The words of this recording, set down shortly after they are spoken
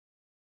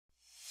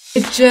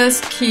It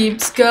just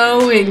keeps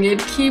going, it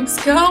keeps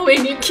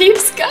going, it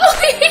keeps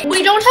going.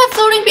 We don't have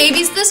floating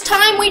babies this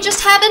time, we just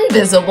have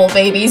invisible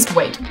babies.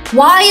 Wait,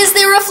 why is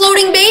there a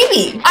floating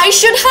baby? I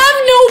should have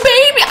no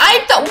baby.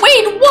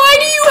 Wait, why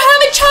do you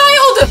have a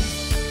child?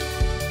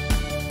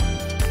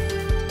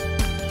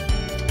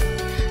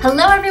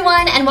 Hello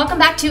everyone, and welcome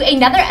back to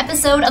another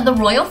episode of the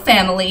Royal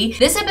Family.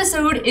 This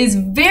episode is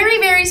very,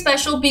 very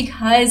special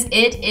because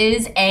it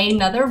is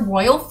another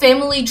Royal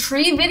Family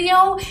tree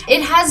video.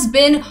 It has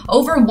been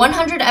over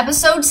 100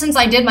 episodes since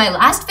I did my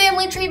last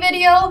family tree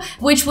video,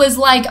 which was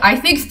like, I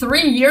think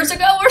 3 years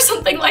ago or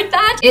something like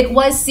that. It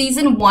was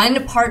season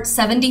 1, part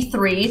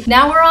 73.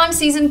 Now we're on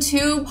season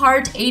 2,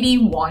 part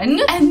 81.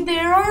 And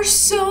there are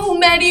so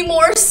many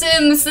more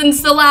Sims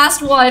since the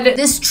last one.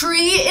 This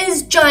tree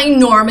is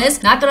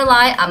ginormous. Not gonna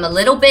lie, I'm a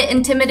little bit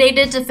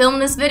intimidated to film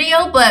this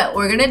video, but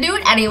we're gonna do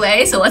it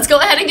anyway, so let's go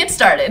ahead and get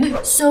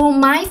started. So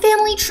my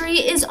family tree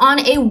is on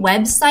a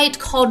website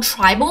called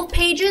Tribal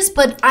Pages,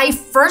 but I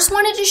first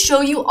wanted to show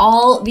you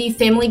all the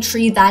family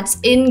tree that's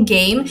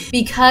in-game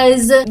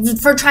because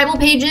for Tribal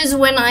Pages,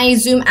 when I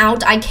zoom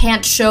out, I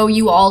can't show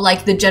you all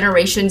like the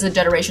generations and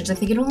generations. I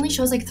think it only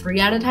shows like 3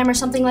 at a time or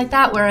something like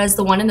that, whereas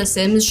the one in The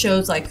Sims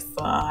shows like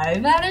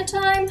 5 at a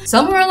time,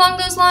 somewhere along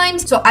those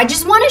lines. So I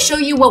just want to show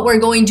you what we're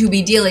going to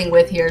be dealing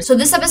with here. So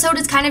this episode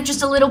is kind of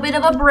just a little bit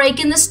of a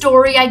break in the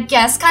story, I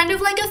guess, kind of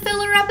like a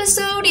filler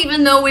episode,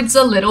 even though it's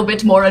a little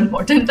bit more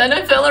important than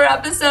a filler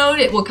episode.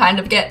 It will kind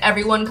of get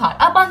everyone caught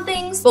up on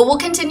things, but we'll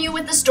continue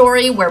with the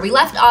story where we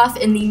left off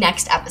in the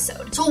next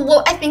episode. So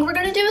what I think we're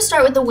gonna do is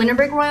start with the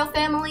Winterberg royal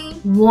family.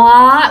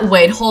 What?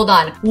 Wait, hold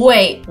on.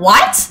 Wait,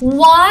 what?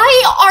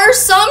 Why are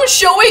some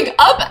showing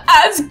up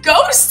as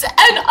ghosts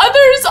and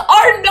others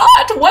are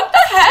not? What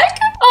the heck?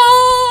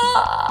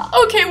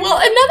 Okay, well,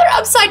 another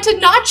upside to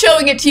not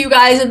showing it to you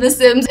guys in The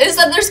Sims is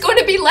that there's going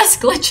to be less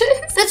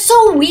glitches. That's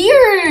so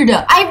weird.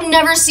 I've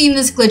never seen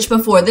this glitch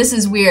before. This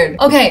is weird.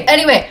 Okay,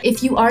 anyway,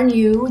 if you are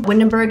new,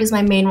 Winterberg is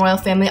my main royal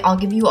family. I'll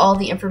give you all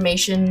the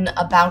information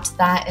about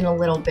that in a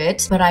little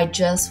bit, but I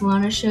just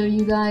want to show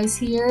you guys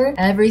here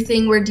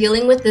everything we're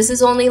dealing with. This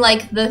is only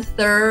like the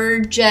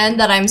 3rd gen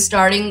that I'm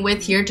starting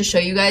with here to show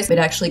you guys. It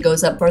actually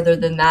goes up further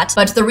than that,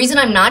 but the reason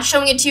I'm not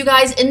showing it to you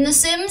guys in The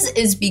Sims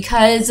is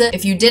because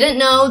if you didn't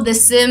know, The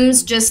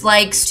Sims just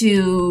likes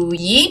to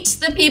yeet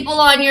the people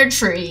on your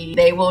tree.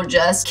 They will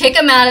just kick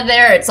them out of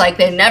there. It's like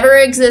they never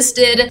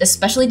existed.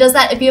 Especially does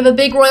that if you have a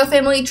big royal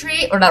family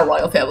tree, or not a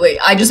royal family,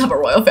 I just have a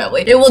royal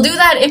family. It will do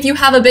that if you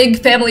have a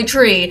big family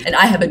tree, and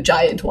I have a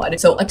giant one.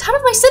 So a ton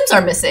of my Sims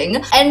are missing,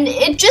 and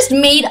it just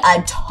made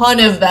a ton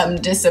of them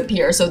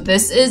disappear. So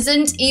this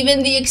isn't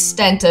even the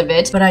extent of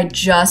it, but I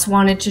just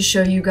wanted to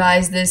show you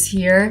guys this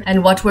here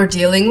and what we're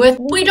dealing with.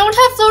 We don't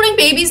have floating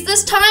babies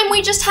this time,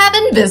 we just have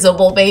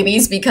invisible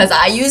babies because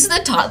I use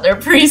the toddler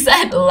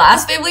preset. The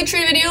last family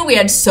tree video, we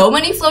had so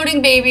many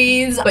floating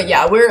babies, but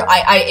yeah,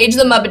 I aged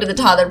them up into the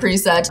toddler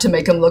preset to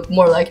make them look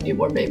more like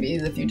newborn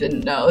babies if you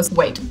didn't know.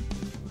 Wait,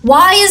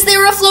 why is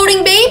there a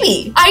floating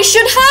baby? I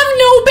should have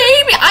no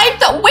baby.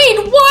 Wait,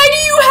 why do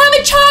you have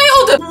a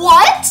child?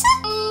 What?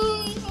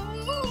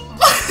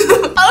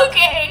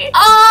 Okay,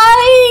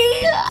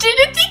 I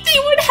didn't think they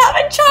would have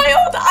a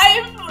child.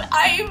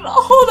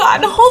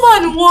 Hold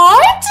on,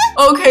 what?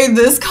 Okay,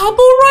 this couple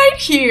right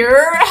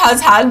here has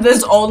had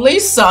this only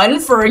son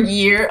for a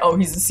year. Oh,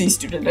 he's a C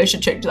student, I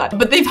should change that.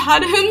 But they've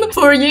had him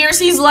for years.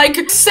 He's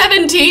like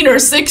 17 or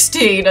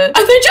 16. And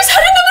they just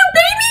had another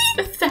baby?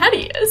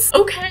 Thaddeus.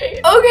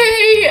 Okay.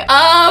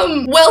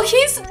 Well,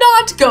 he's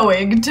not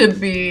going to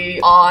be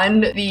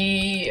on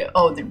the,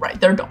 right,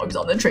 their dog's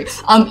on the tree.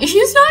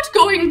 He's not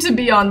going to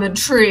be on the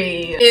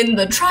tree in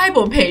the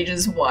Tribal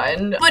Pages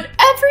one, but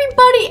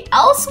everybody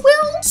else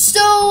will.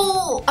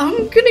 So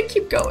I'm gonna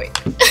keep going.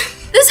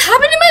 This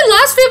happened in my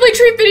last family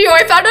tree video.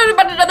 I found out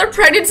about another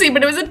pregnancy,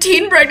 but it was a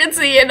teen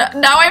pregnancy, and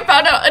now I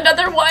found out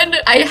another one.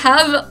 I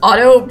have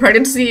auto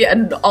pregnancy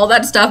and all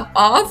that stuff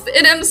off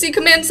in MC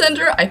Command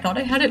Center. I thought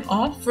I had it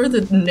off for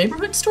the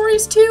neighborhood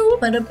stories too,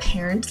 but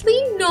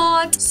apparently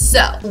not.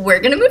 So we're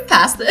gonna move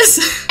past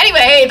this.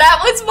 Anyway,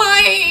 that was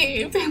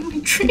my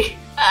family tree.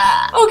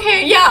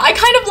 Okay, yeah, I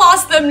kind of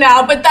lost them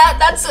now, but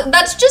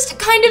that's just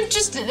kind of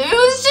just, it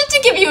was just to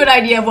give you an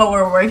idea of what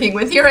we're working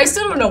with here. I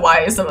still don't know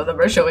why some of them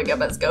are showing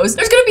up as ghosts.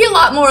 There's gonna be a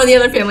lot more on the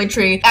other family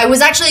tree. I was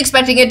actually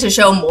expecting it to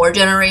show more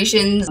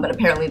generations, but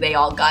apparently they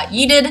all got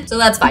yeeted, so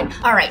that's fine.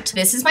 All right,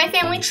 this is my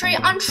family tree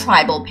on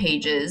Tribal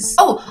Pages.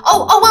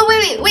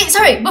 Wait,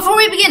 sorry, before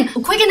we begin,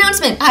 a quick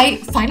announcement. I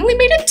finally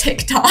made a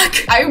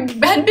TikTok. I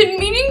had been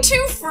meaning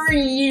to for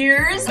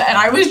years, and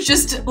I was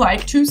just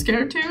like too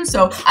scared to,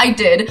 so I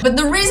did. But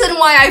the reason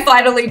why I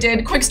finally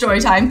did, quick story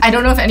time. I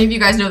don't know if any of you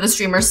guys know the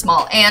streamer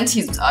Small Ant.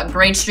 He's a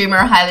great streamer,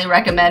 highly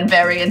recommend,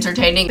 very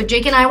entertaining. But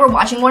Jake and I were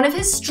watching one of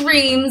his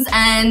streams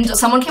and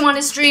someone came on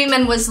his stream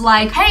and was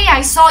like, hey,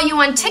 I saw you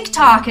on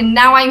TikTok and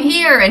now I'm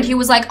here. And he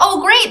was like,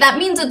 oh great, that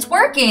means it's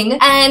working.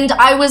 And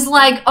I was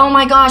like, oh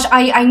my gosh,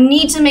 I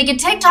need to make a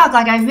TikTok.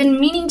 Like I've been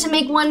meaning to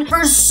make one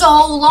for so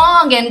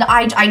long and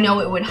I know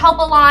it would help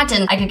a lot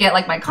and I could get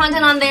like my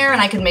content on there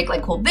and I could make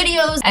like cool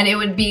videos and it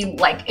would be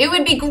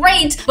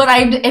great, but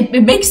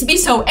it makes me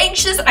so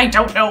anxious and I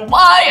don't know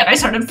why, and I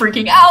started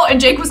freaking out and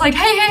Jake was like,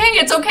 hey,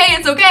 it's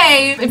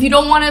okay. If you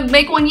don't want to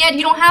make one yet,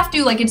 you don't have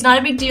to. Like, it's not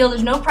a big deal.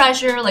 There's no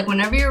pressure. Like,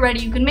 whenever you're ready,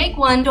 you can make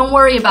one. Don't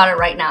worry about it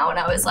right now. And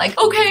I was like,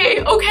 okay.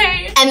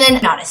 And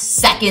then not a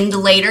second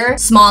later,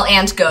 Small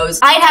Ant goes,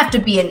 I'd have to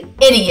be an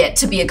idiot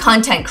to be a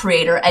content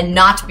creator and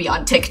not be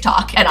on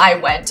TikTok. And I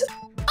went,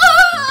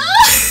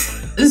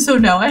 so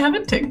now I have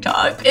a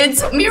TikTok.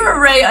 It's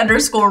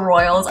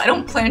MiraRae_royals. I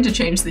don't plan to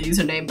change the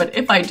username, but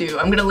if I do,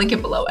 I'm gonna link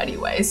it below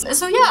anyways.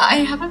 So yeah,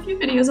 I have a few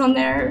videos on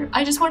there.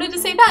 I just wanted to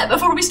say that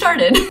before we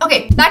started.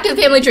 Okay, back to the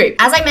family tree.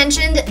 As I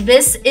mentioned,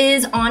 this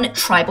is on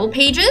tribal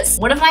pages.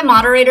 One of my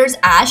moderators,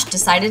 Ash,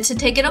 decided to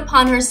take it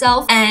upon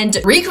herself and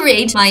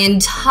recreate my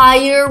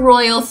entire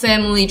royal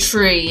family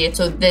tree.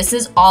 So this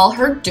is all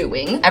her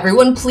doing.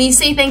 Everyone, please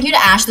say thank you to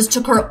Ash. This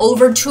took her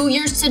over 2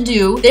 years to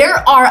do.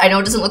 I know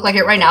it doesn't look like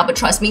it right now, but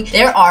trust me,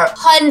 there are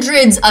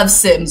hundreds of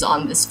Sims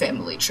on this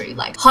family tree,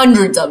 like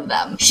hundreds of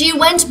them. She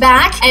went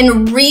back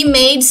and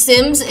remade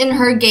Sims in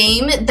her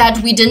game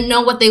that we didn't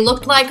know what they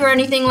looked like or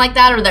anything like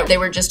that, or that they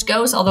were just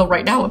ghosts, although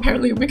right now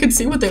apparently we can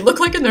see what they look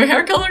like in their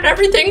hair color and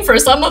everything for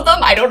some of them.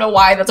 I don't know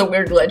why, that's a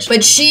weird glitch.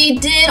 But she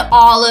did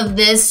all of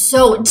this,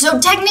 so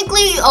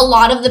technically a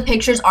lot of the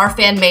pictures are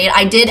fan-made.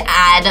 I did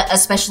add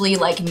especially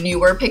like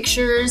newer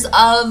pictures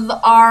of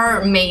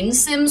our main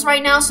Sims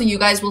right now, so you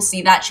guys will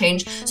see that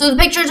change. So the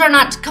pictures are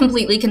not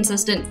completely consistent.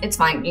 It's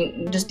fine,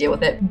 you just deal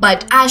with it.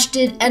 But Ash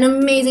did an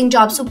amazing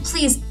job, so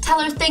please tell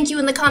her thank you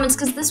in the comments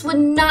because this would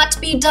not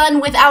be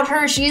done without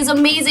her. She is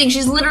amazing.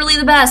 She's literally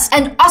the best.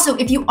 And also,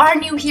 if you are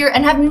new here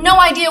and have no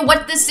idea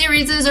what this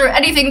series is or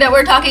anything that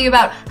we're talking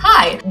about,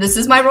 hi, this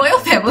is my Royal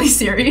Family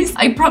series.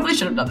 I probably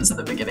should have done this in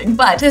the beginning,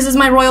 but this is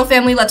my Royal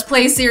Family Let's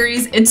Play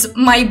series. It's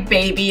my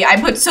baby.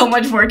 I put so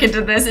much work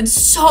into this. It's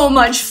so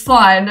much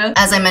fun.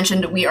 As I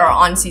mentioned, we are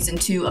on season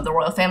 2 of the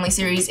Royal Family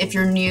series. If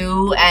you're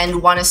new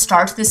and want to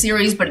start the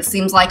series, but it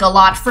seems like a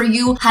lot for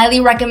you, highly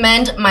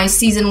recommend my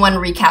season 1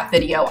 recap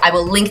video. I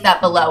will link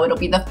that below. It'll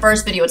be the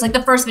first video. It's like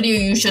the first video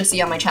you should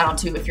see on my channel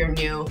too if you're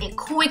new. It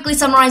quickly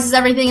summarizes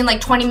everything in like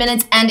 20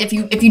 minutes, and if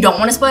you don't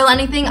want to spoil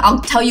anything,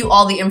 I'll tell you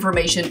all the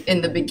information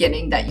in the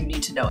beginning that you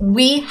need to know.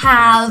 We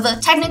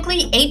have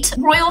technically 8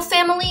 royal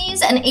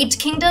families and 8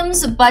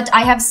 kingdoms, but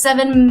I have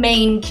 7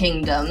 main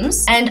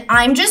kingdoms, and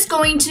I'm just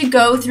going to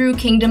go through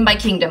kingdom by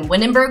kingdom.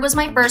 Windenburg was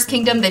my first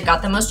kingdom. They've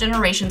got the most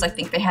generations. I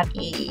think they had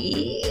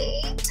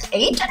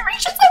 8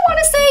 generations, I want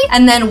to say.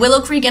 And then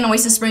Willow Creek and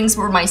Oasis Springs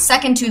were my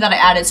second 2 that I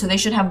added, so they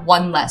should have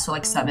 1 less, so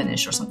like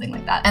 7-ish or something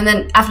like that. And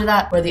then after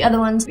that were the other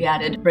ones. We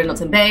added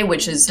Brindleton Bay,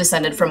 which is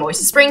descended from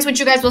Oasis Springs, which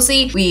you guys will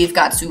see. We've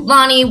got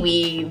Sulani,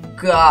 we've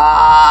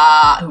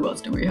got... who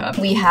else do we have?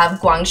 We have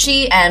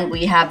Guangxi, and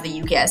we have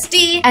the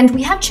UKSD, and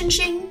we have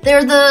Qinxing.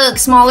 They're the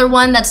smaller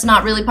one that's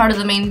not really part of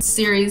the main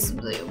series.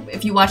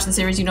 If you watch the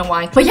series, you know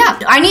why. But yeah,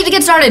 I need to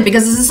get started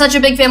because this is such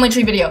a big family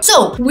tree video.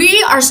 So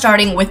we are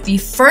starting with the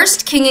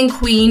first king and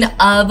queen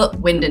of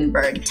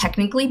Windenburg.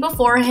 Technically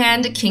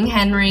beforehand, King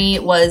Henry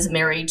was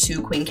married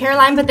to Queen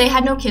Caroline, but they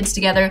had no kids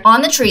together.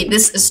 On the tree,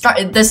 this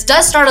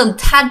does start a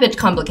tad bit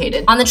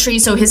complicated. On the tree,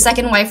 so his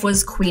second wife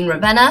was Queen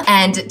Ravenna,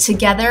 and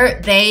together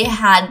they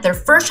had their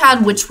first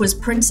child, which was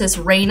Princess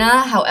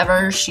Reina.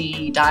 However,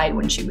 she died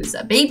when she was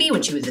a baby,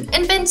 when she was an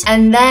infant.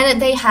 And then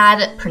they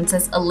had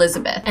Princess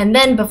Elizabeth. And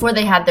then before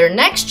they had their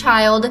next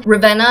child,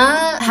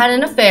 Ravenna had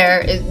an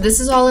affair. This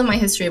is all in my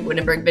History of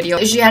Windenburg video.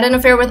 She had an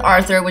affair with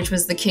Arthur, which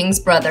was the king's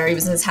brother. He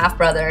was his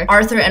half-brother.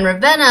 Arthur and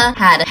Ravenna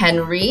had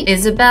Henry,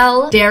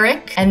 Isabel,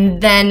 Derek, and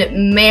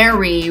then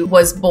Mary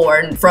was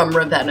born from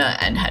Ravenna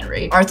and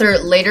Henry. Arthur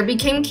later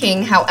became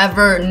king.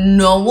 However,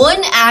 no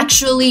one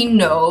actually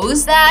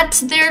knows that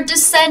they're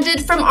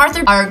descended from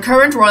Arthur. Our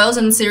current royals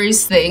in the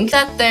series think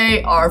that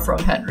they are from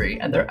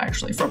Henry, and they're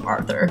actually from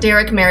Arthur.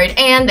 Derek married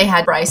Anne, they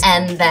had Bryce,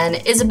 and then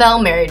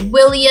Isabel married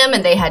William,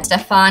 and they had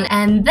Stefan.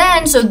 And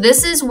then, so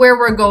this is where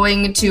we're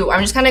going to, I'm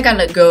just kind of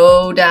gonna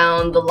go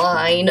down the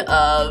line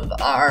of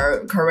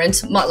our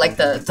current, like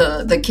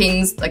the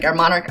kings, like our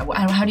monarch,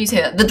 how do you say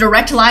that? The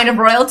direct line of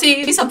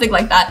royalty, something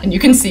like that. And you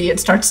can see it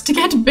starts to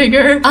get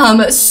bigger.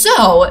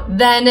 So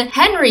then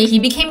Henry, he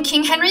became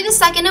King Henry II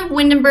of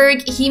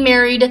Windenburg. He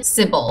married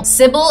Sybil.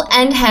 Sybil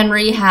and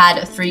Henry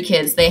had 3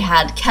 kids. They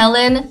had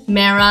Kellen,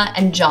 Mara,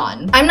 and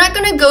John. I'm not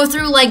gonna go through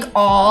through like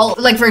all,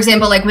 like for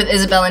example, like with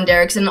Isabel and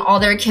Derek's and all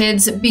their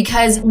kids,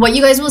 because what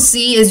you guys will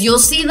see is you'll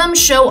see them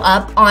show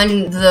up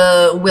on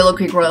the Willow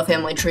Creek Royal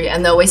Family Tree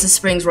and the Oasis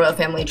Springs Royal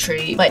Family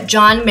Tree. But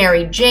John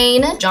married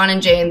Jane. John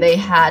and Jane, they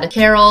had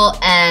Carol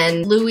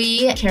and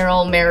Louis.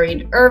 Carol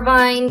married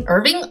Irving,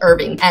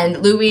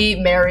 and Louis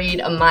married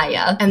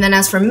Amaya. And then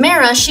as for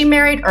Mara, she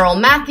married Earl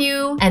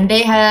Matthew, and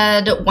they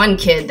had one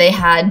kid. They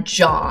had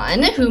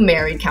John, who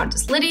married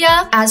Countess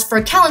Lydia. As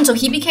for Kellen, so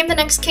he became the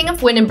next king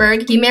of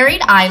Wittenberg. He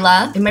married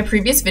Isla. In my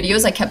previous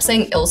videos, I kept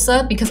saying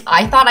Ilsa because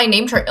I thought I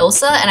named her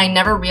Ilsa, and I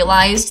never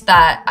realized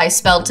that I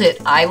spelt it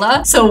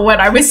Isla. So when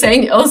I was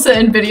saying Ilsa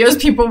in videos,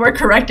 people were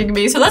correcting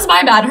me, so that's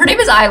my bad. Her name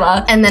is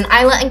Isla. And then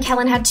Isla and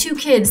Kellen had two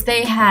kids.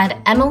 They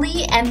had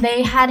Emily and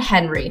they had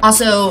Henry.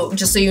 Also,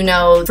 just so you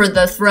know, for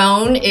the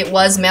throne, it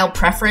was male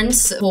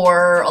preference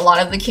for a lot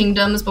of the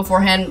kingdoms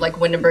beforehand, like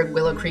Wittenberg,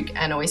 Willow Creek,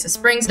 and Oasis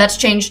Springs. That's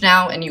changed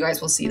now, and you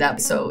guys will see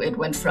that. So it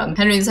went from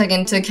Henry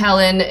II to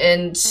Kellen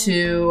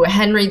into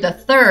Henry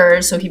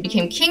III, so he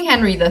became King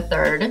Henry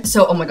III.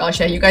 So, oh my gosh,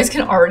 yeah, you guys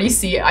can already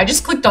see it. I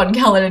just clicked on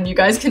Kellen and you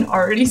guys can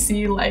already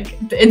see, like,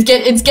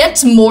 it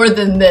gets more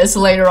than this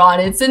later on.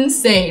 It's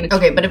insane.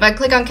 Okay, but if I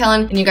click on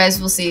Kellen, and you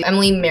guys will see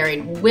Emily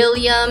married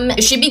William.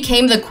 She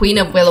became the Queen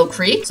of Willow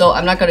Creek, so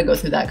I'm not gonna go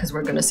through that because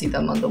we're gonna see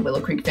them on the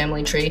Willow Creek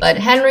family tree. But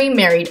Henry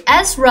married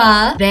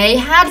Ezra. They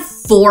had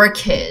 4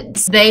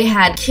 kids. They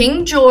had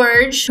King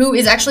George, who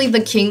is actually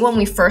the king when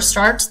we first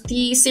start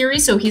the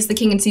series, so he's the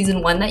king in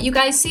season 1 that you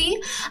guys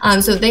see.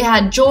 So they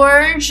had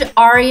George,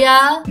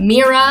 Arya,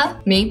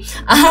 Mira, me,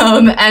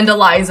 and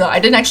Eliza. I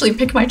didn't actually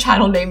pick my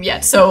channel name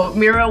yet, so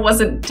Mira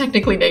wasn't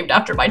technically named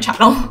after my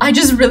channel. I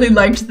just really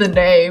liked the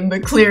name,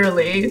 but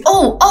clearly.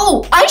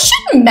 Oh, I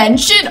should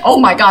mention, oh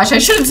my gosh, I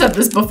should have said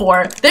this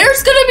before.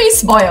 There's gonna be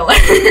spoilers.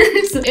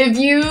 If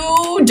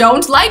you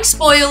don't like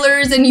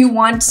spoilers and you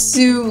want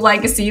to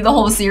like see the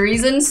whole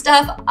series and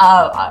stuff,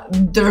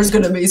 there's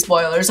gonna be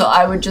spoilers. So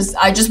I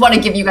just want to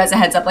give you guys a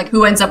heads up, like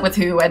who ends up with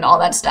who and all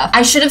that stuff.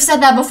 I should have said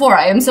that before.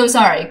 I am so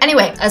sorry.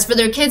 Anyway, as for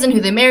their kids and who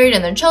they married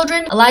and their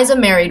children, Eliza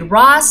married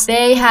Ross.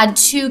 They had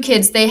 2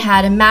 kids. They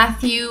had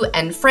Matthew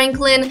and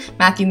Franklin.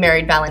 Matthew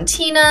married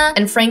Valentina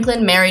and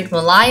Franklin married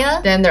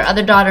Malaya. Then their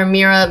other daughter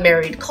Mira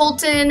married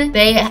Colton.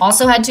 They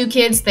also had 2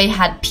 kids. They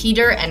had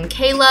Peter and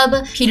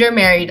Caleb. Peter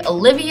married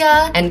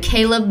Olivia and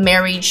Caleb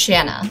married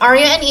Shanna.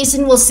 Arya and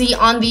Easton we'll see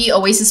on the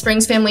Oasis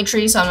Springs family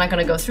tree, so I'm not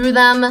gonna go through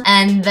them.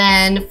 And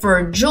then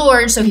for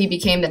George, so he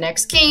became the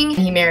next king.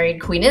 He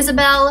married Queen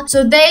Isabel.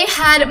 So they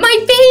had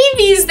my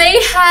babies.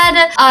 They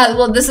had,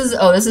 well, this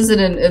isn't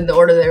in the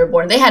order they were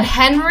born. They had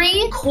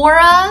Henry,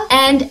 Cora,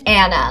 and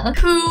Anna,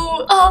 who,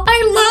 oh,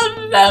 I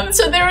love them.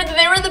 So they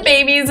were the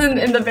babies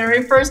in the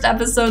very first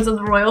episodes of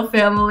the royal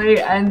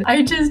family, and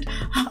I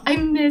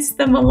miss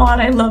them a lot.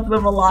 I love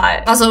them a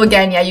lot. Also,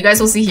 again, yeah, you guys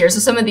will see here. So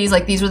some of these,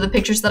 like these were the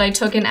pictures that I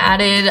took and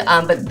added,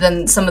 but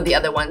then some of the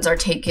other ones are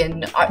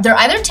taken, they're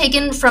either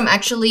taken from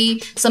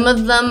actually, some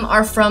of them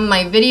are from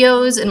my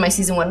videos in my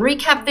season 1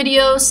 recap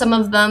video. Some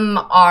of them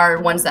are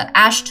ones that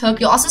Ash took.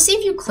 You'll also see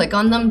if you click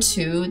on them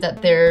too,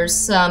 that there's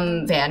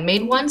some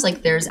fan-made ones,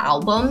 like there's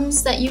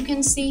albums that you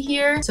can see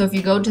here. So if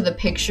you go to the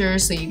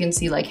pictures, so you can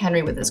see like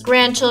Henry with his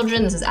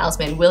grandchildren. This is Alice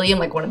and William,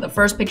 like one of the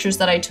first pictures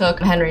that I took.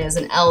 Henry as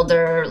an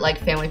elder, like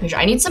family picture.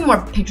 I need some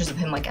more pictures of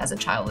him like as a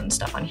child and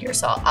stuff on here.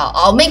 So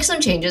I'll make some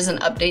changes and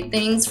update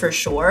things for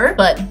sure.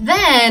 But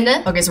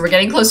then, okay, so we're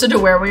getting closer to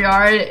where we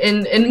are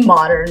in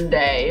modern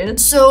day.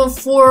 So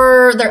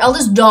for their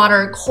eldest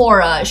daughter,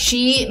 Cora,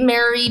 she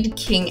married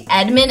King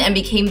Edmund and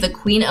became the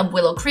Queen of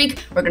Willow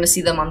Creek. We're gonna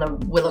see them on the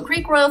Willow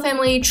Creek royal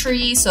family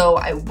tree, so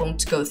I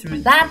won't go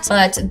through that.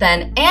 But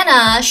then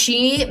Anna,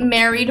 she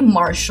married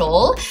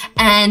Marshall,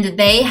 and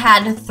they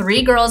had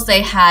 3 girls.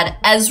 They had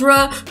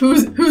Ezra,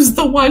 who's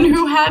the one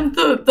who had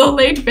the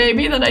late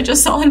baby that I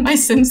just saw in my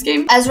Sims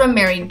game. Ezra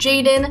married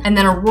Jaden, and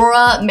then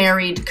Aurora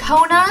married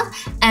Kona,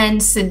 and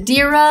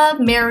Sadira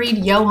married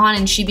Johan,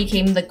 and she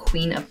became the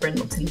Queen of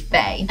Brindleton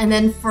Bay. And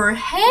then for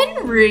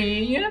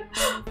Henry,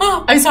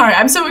 oh, I'm sorry,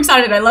 I'm so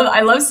excited. I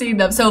love seeing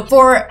them. So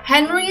for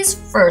Henry's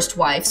first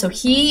wife, so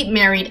he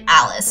married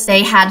Alice.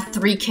 They had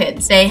 3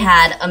 kids. They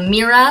had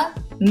Amira,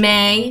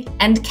 May,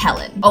 and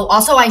Kellen. Oh,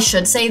 also I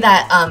should say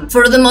that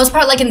for the most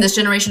part, like in this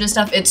generation and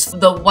stuff, it's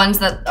the ones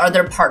that are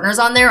their partners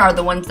on there are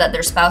the ones that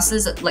their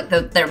spouses, like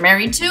they're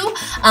married to.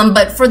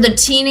 But for the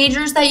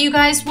teenagers that you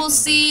guys will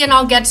see, and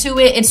I'll get to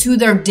it, it's who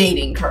they're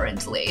dating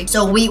currently.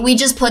 So we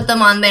just put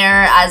them on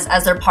there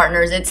as their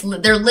partners.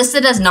 They're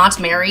listed as not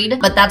married,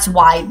 but that's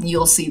why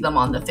you'll see them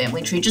on the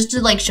family tree, just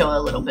to like show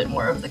a little bit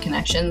more of the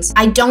connections.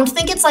 I don't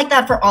think it's like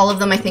that for all of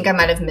them. I think I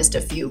might have missed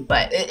a few,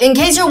 but in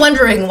case you're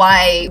wondering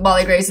why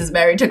Molly Grace is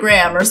married married to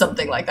Graham or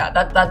something like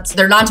that.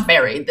 They're not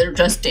married, they're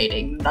just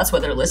dating. That's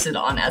what they're listed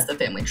on as the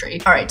family tree.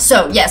 All right,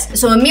 so yes,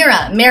 so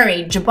Amira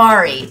married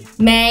Jabari.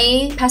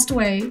 May passed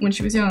away when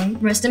she was young.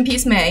 Rest in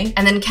peace, May.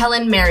 And then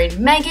Kellen married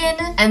Megan.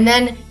 And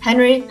then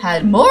Henry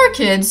had more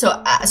kids,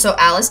 so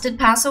Alice did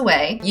pass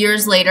away.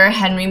 Years later,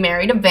 Henry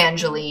married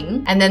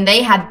Evangeline. And then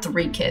they had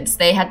 3 kids.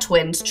 They had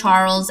twins,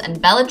 Charles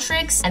and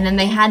Bellatrix. And then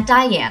they had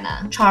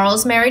Diana.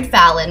 Charles married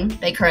Fallon.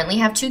 They currently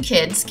have 2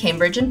 kids,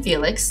 Cambridge and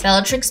Felix.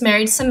 Bellatrix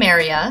married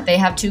Samaria. They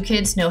have 2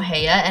 kids,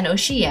 Nohea and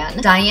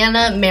Ocean.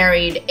 Diana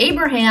married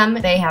Abraham.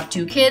 They have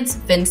 2 kids,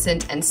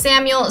 Vincent and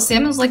Samuel.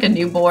 Samuel's like a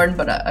newborn,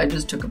 but I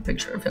just took a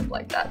picture of him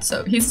like that.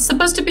 So he's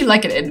supposed to be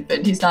like an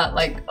infant. He's not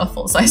like a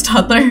full-size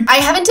toddler. I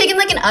haven't taken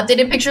like an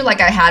updated picture like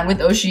I had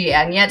with Ocean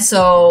yet,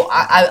 so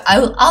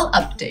I'll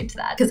update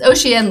that because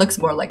Ocean looks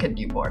more like a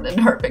newborn in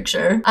her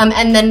picture.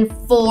 And then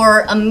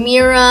for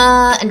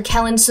Amira and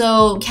Kellen,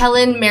 so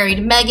Kellen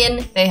married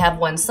Megan. They have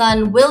 1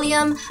 son,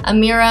 William.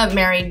 Amira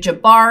married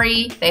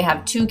Jabari. They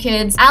have 2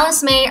 kids,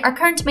 Alice May, our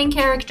current main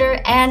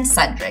character, and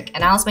Cedric.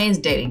 And Alice May is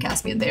dating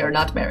Caspian. They are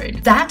not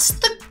married. That's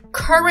the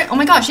current, oh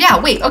my gosh, yeah,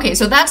 wait, okay,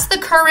 so that's the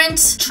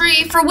current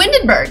tree for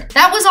Windenburg.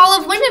 That was all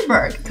of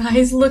Windenburg.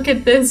 Guys, look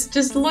at this.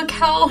 Just look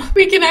how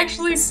we can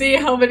actually see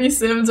how many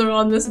Sims are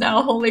on this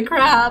now. Holy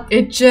crap.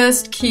 It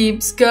just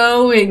keeps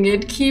going.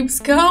 It keeps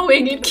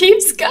going. It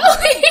keeps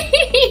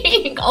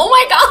going. Oh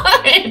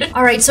my god.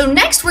 All right, so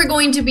next we're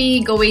going to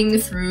be going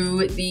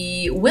through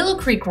the Willow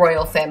Creek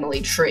royal family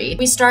tree.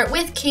 We start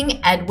with King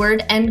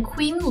Edward and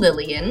Queen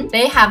Lillian.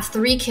 They have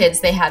 3 kids.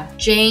 They have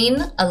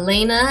Jane,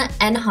 Elena,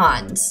 and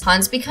Hans.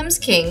 Hans becomes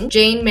king.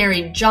 Jane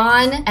married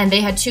John, and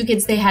they had 2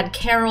 kids. They had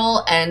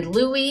Carol and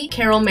Louis.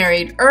 Carol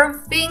married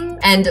Irving,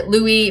 and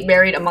Louis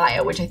married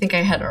Amaya, which I think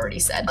I had already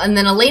said. And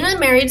then Elena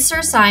married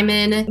Sir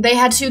Simon. They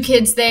had 2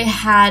 kids. They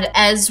had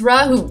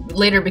Ezra, who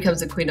later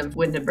becomes the Queen of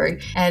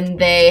Windenburg, and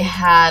they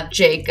have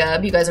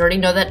Jacob. You guys already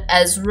know that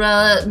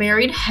Ezra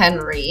married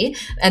Henry,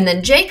 and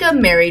then Jacob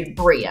married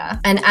Bria.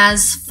 And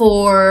as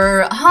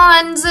for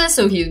Hans,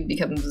 so he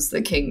becomes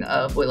the king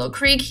of Willow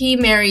Creek, he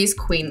marries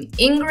Queen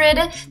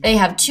Ingrid. They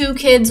have 2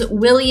 kids,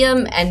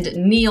 William and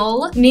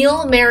Neil.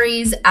 Neil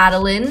marries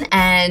Adeline,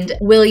 and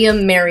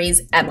William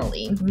marries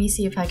Emily. Let me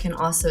see if I can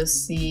also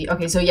see.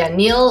 Okay, so yeah,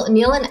 Neil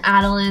and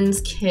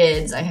Adeline's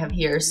kids I have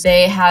here. So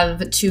they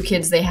have 2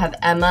 kids. They have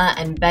Emma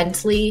and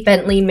Bentley.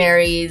 Bentley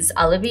marries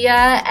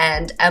Olivia,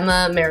 and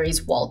Emma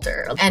marries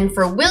Walter. And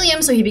for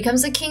William, so he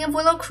becomes the king of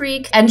Willow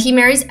Creek, and he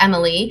marries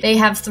Emily. They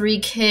have 3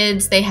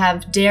 kids. They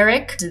have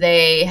Derek.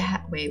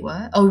 Wait,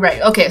 what? Oh,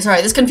 right. Okay,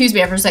 sorry. This confused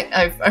me for a sec.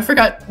 I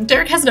forgot.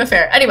 Derek has an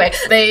affair. Anyway,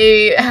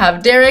 they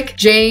have Derek,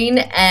 Jane,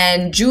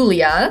 and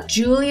Julia.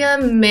 Julia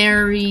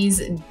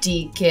marries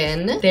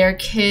Deacon. Their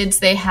kids,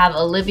 they have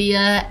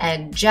Olivia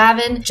and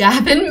Javin.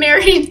 Javin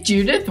married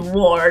Judith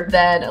Ward.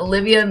 Then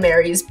Olivia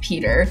marries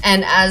Peter.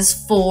 And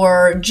as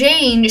for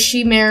Jane,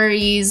 she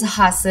marries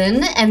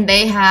Hassan, and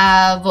they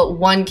have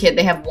 1 kid.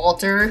 They have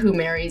Walter, who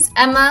marries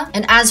Emma.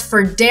 And as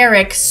for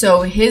Derek,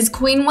 so his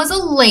queen was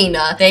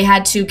Elena. They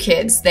had 2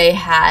 kids. They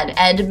had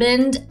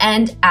Edmund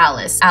and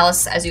Alice.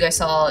 Alice, as you guys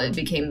saw,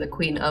 became the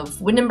queen of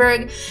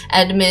Windenburg.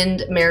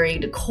 Edmund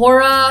married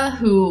Cora,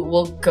 who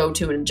we'll go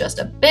to in just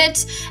a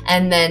bit.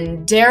 And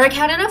then Derek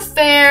had an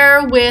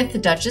affair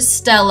with Duchess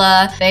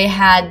Stella. They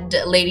had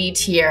Lady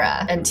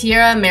Tierra, and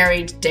Tierra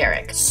married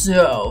Derek.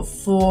 So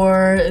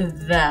for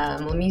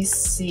them, let me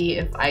see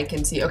if I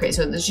can see. Okay,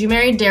 so she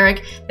married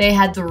Derek. They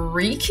had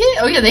 3 kids.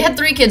 Oh yeah, they had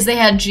 3 kids. They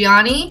had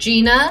Gianni,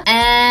 Gina,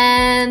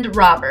 and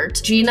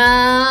Robert.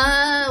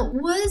 Gina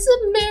was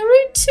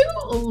married to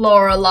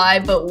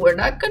Lorelai, but we're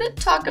not gonna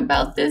talk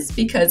about this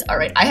because, all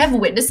right, I have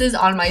witnesses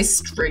on my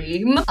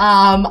stream.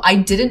 I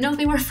didn't know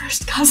they were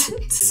first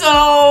cousins.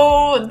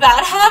 So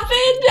that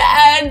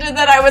happened, and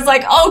then I was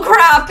like, oh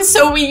crap,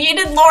 so we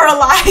yeeted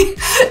Lorelai,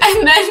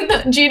 and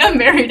then Gina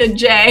married a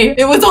Jay.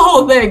 It was a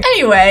whole thing.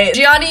 Anyway,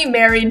 Gianni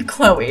married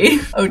Chloe.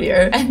 Oh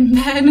dear. And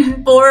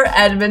then for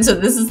Edmund, so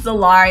this is the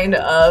line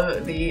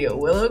of the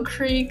Willow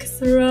Creek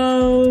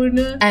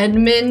throne.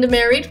 Edmund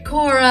married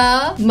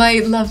Cora.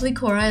 My lovely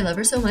Cora, I love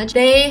her so much.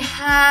 They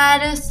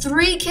had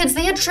 3 kids.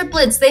 They had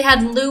triplets. They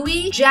had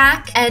Louis,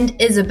 Jack, and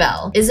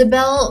Isabel.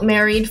 Isabel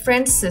married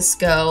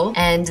Francisco,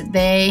 and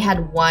they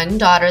had 1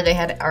 daughter. They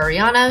had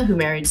Ariana, who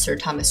married Sir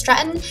Thomas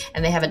Stratton,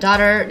 and they have a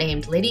daughter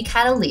named Lady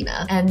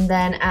Catalina. And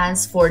then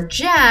as for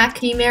Jack,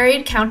 he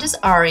married Countess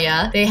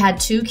Aria. They had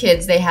 2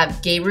 kids. They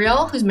have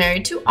Gabriel, who's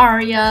married to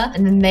Aria,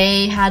 and then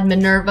they had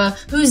Minerva,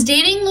 who's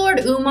dating Lord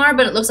Umar,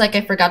 but it looks like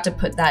I forgot to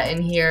put that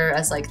in here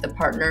as like the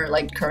partner,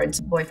 like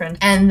current boyfriend.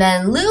 And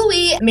then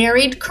Louis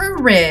married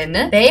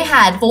Corinne. They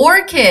had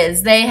 4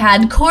 kids. They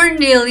had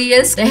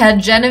Cornelius, They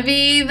had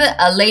Genevieve,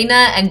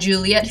 Elena, and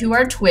Juliet, who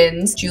are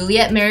twins.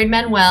 Juliet married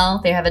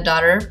Manuel. They have a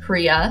daughter,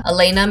 Priya.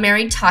 Elena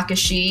married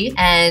Takashi,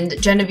 and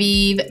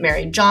Genevieve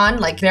married John,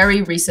 like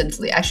very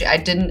recently. Actually,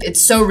 it's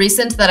so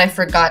recent that I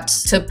forgot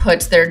to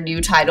put their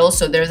new title.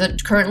 So they're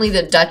currently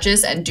the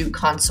Duchess and Duke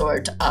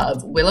Consort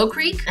of Willow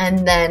Creek.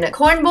 And then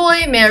Corn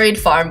Boy married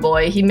Farm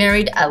Boy. He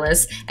married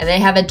Ellis, and they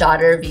have a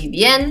daughter,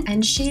 Vivienne,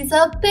 and she's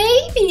a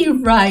baby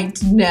right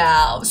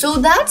now. So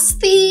that's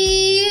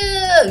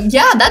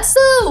that's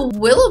the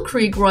Willow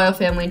Creek royal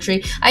family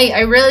tree.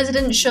 I realized I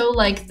didn't show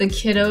like the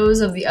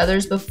kiddos of the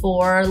others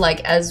before,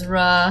 like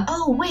Ezra.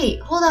 Oh wait,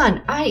 hold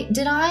on. I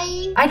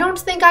don't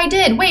think I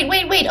did. Wait.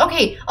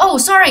 Okay. Oh,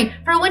 sorry.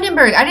 For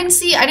Windenburg, I didn't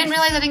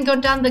realize I didn't go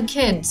down the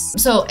kids.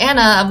 So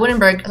Anna of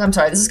Windenburg, I'm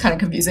sorry, this is kind of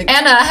confusing.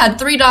 Anna had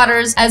 3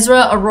 daughters,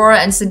 Ezra, Aurora,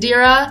 and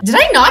Sadira. Did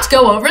I not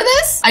go over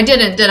this? I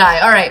didn't, did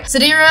I? All right.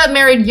 Sadira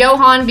married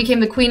Johann, became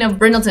the queen of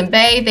Brindleton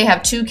Bay. They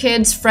have 2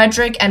 kids,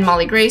 Frederick and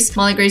Molly Grace.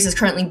 Molly Grace is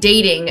currently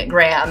dating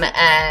Graham,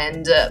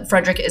 and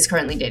Frederick is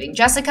currently dating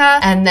Jessica.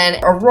 And then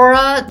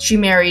Aurora, she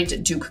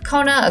married Duke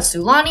Kona of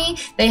Sulani.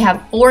 They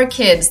have 4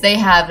 kids. They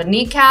have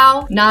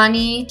Nikau,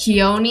 Nani,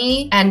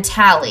 Keone, and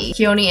Tally.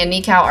 Keone and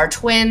Nikau are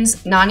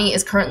twins. Nani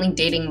is currently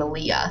dating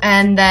Malia.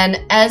 And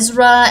then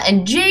Ezra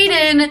and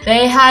Jaden,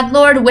 they had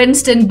Lord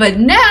Winston, but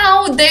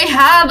now they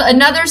have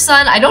another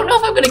son. I don't know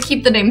if I'm gonna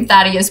keep the name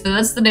Thaddeus, but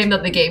that's the name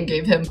that the game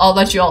gave him. I'll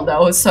let you all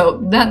know. So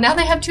now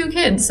they have 2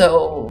 kids,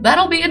 so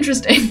that'll be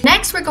interesting.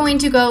 Next, we're going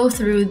to go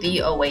through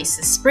the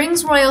Oasis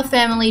Springs royal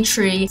family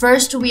tree.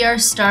 First, we are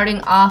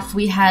starting off,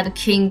 we had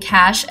King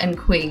Cash and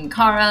Queen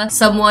Kara.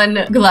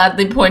 Someone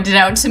gladly pointed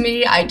out to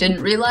me, I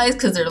didn't realize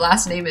because their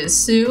last name is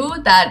Sue,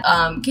 that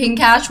King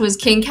Cash was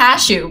King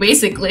Cashew,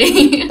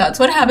 basically. That's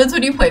what happens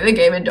when you play the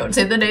game and don't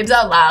say the names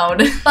out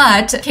loud.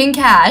 But King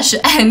Cash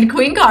and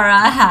Queen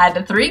Kara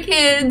had 3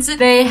 kids.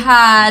 They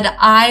had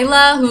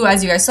Isla, who,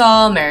 as you guys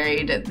saw,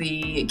 married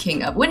the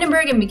king of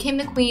Windenburg and became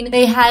the queen.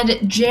 They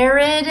had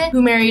Jared,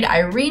 who married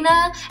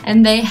Irina,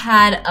 and they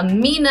had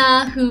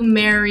Amina, who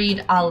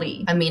married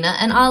Ali. Amina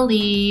and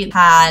Ali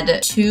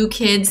had 2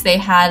 kids. They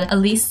had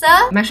Elisa.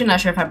 I'm actually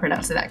not sure if I'm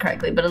pronouncing that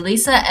correctly, but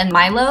Elisa and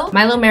Milo.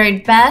 Milo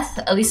married Beth.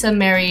 Elisa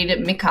married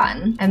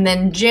Mikan. And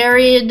then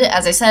Jared,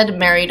 as I said,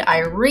 married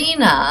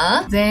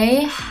Irina.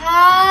 They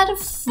had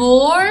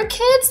 4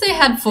 kids? They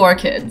had 4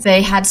 kids.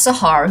 They had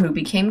Sahar, who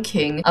became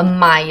king,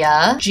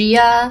 Amaya,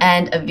 Gia,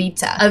 and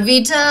Avita.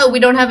 Avita, we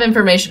don't have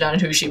information on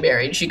who she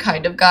married. She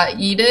kind of got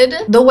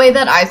yeeted. The way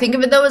that I think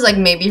of it though is like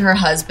maybe her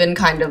husband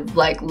kind of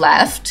like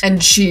left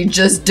and she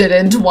just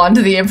didn't want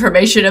the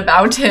information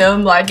about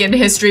him like in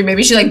history.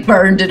 Maybe she like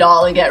burned it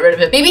all and get rid of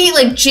it. Maybe he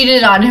like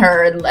cheated on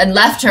her and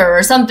left her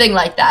or something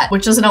like that,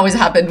 which doesn't always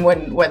happen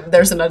when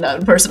there's an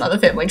unknown person on the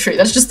family tree.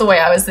 That's just the way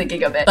I was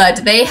thinking of it.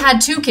 But they had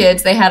 2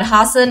 kids. They had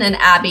Hassan and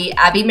Abby.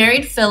 Abby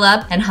married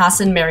Philip and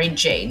Hassan married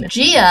Jane.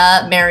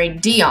 Gia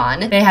married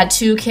Dion. They had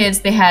 2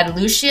 kids. They had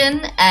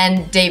Lucian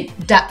and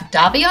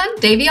Davion?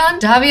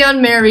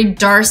 Davion married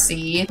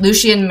Darcy.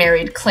 Lucian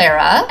married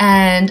Clara.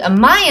 And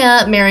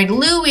Amaya married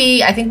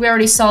Louis. I think we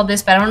already saw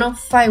this, but I don't know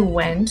if I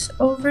went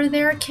over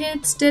their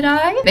kids, did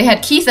I? They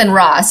had Keith and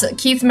Ross.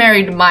 Keith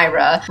married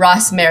Myra.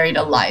 Ross married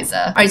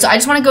Eliza. All right, so I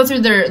just want to go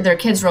through their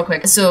kids real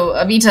quick. So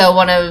Avita,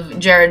 one of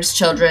Jared's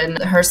children,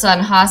 her son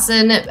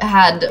Hassan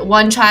had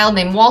 1 child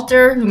named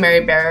Walter, who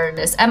married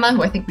Baroness Emma,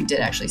 who I think we did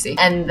actually see.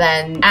 And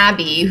then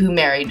Abby, who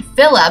married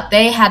Philip.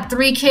 They had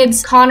 3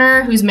 kids,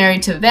 Connor, who's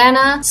married to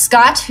Vanna,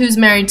 Scott, who's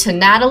married to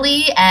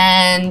Natalie,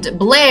 and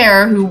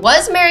Blair, who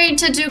was married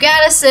to Duke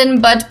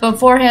Addison, but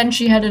beforehand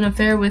she had an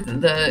affair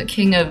with the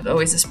king of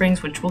Oasis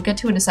Springs, which we'll get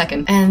to in a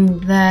second.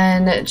 And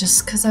then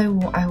just because I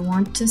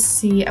want to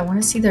see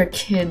their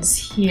kids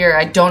here.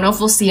 I don't know if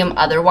we'll see them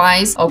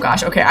otherwise. Oh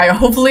gosh, okay,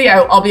 hopefully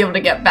I'll be able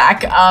to get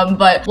back.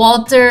 But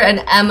Walter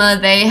and Emma,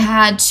 they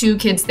had 2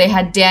 kids. They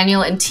had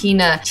Daniel and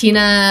Tina.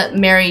 Tina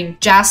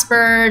married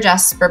Jasper.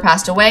 Jasper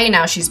passed away.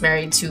 Now she's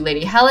married to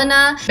Lady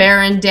Helena.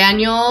 Baron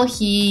Daniel,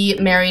 he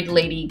married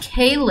Lady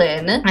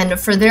Kaylin. And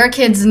for their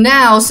kids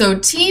now, so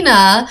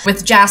Tina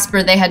with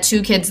Jasper, they had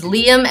 2 kids,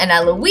 Liam and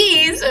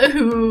Eloise,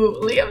 who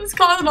Liam's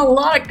causing a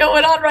lot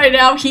going on right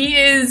now. He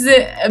is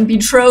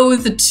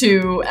betrothed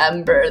to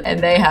Ember, and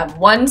they have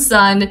 1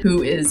 son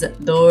who is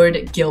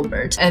Lord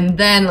Gilbert. And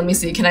then, let me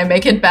see, can I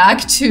make it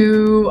back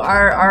to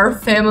our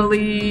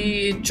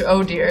family?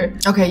 Oh dear.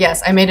 Okay,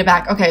 yes, I made it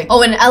back. Okay.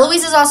 Oh, and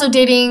Eloise is also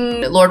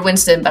dating Lord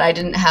Winston, but I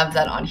didn't have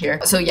that on here.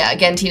 So yeah,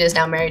 again, Tina's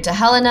now married to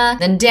Helena.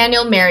 Then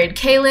Daniel married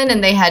Kaylin,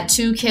 and they had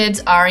 2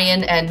 kids,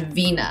 Arian and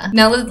Vina.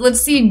 Now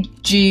let's see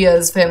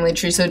Gia's family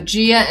tree. So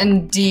Gia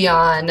and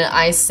Dion,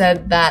 I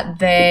said that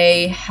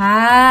they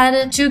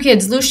had 2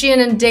 kids, Lucian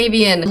and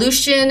Davian.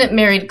 Lucian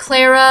married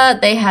Clara.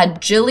 They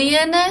had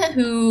Jillian,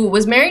 who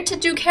was married to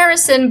Duke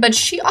Harrison, but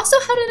she also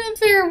had an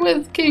affair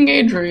with King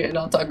Adrian.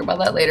 I'll talk about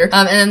that later.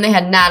 And then they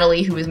had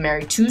Natalie, who was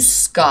married to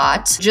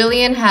Scott.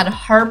 Jillian had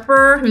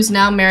Harper, who's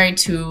now married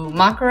to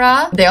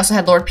Makara. They also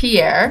had Lord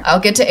Pierre. I'll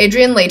get to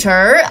Adrian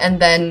later. And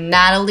then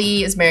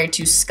Natalie is married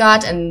to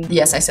Scott. And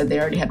yes, I said they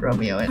already had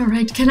Romeo in. All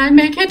right, can I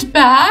make it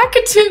back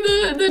to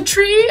the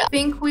tree. I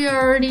think we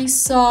already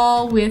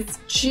saw with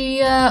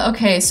Gia.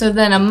 Okay, so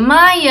then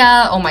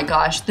Amaya. Oh my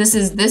gosh, this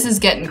is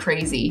getting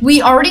crazy.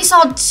 We already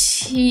saw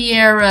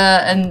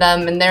Tiara and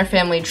them and their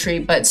family tree,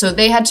 but so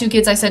they had 2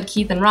 kids. I said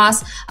Keith and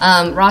Ross.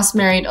 Ross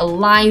married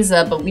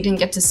Eliza, but we didn't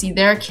get to see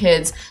their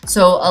kids.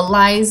 So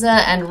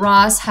Eliza and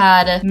Ross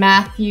had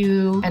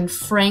Matthew and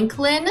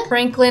Franklin.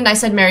 Franklin, I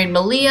said, married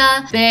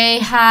Malia. They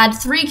had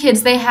 3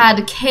 kids. They had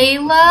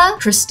Kayla,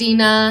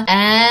 Christina,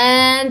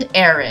 and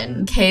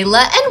Aaron.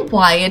 Kayla and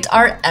Wyatt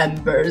are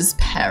Ember's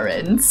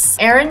parents.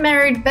 Aaron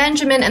married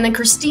Benjamin, and then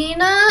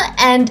Christina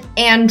and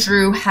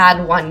Andrew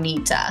had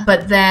Juanita.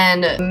 But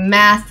then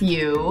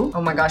Matthew,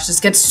 oh my gosh, this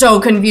gets so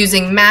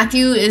confusing.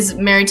 Matthew is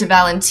married to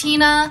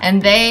Valentina,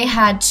 and they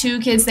had 2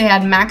 kids. They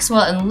had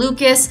Maxwell and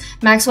Lucas.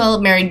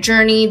 Maxwell married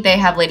Journey. They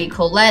have Lady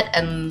Colette,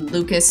 and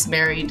Lucas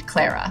married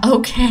Clara.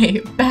 Okay,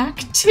 back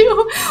to,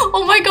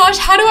 oh my gosh,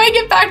 how do I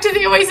get back to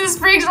the Oasis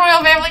Springs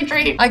royal family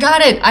tree? I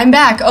got it, I'm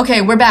back.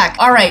 Okay, we're back.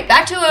 All right,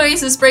 back to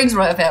Oasis Springs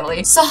royal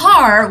family.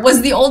 Sahar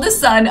was the oldest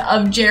son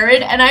of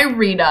Jared and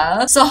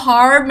Irina.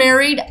 Sahar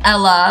married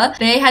Ella.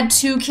 They had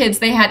 2 kids.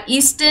 They had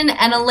Easton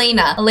and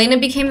Elena. Elena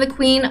became the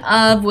queen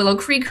of Willow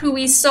Creek, who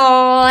we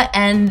saw,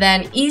 and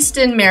then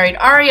Easton married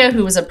Arya,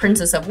 who was a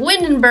princess of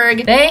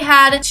Windenburg. They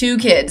had 2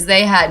 kids.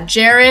 They had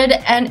Jared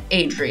and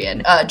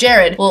Adrian.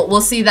 Jared,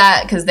 we'll see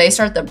that because they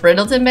start the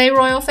Brindleton Bay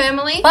royal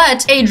family,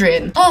 but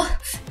Adrian,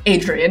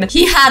 Adrian,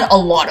 he had a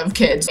lot of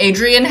kids.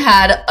 Adrian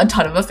had a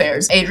ton of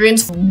affairs.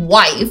 Adrian's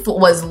wife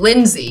was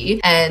Lindsay,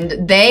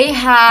 and they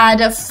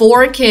had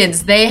 4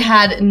 kids. They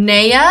had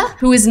Naya,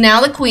 who is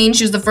now the queen.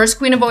 She was the first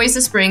queen of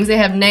Oasis Springs. They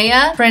have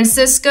Naya,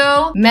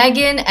 Francisco,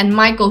 Megan, and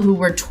Michael, who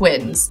were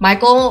twins.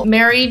 Michael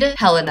married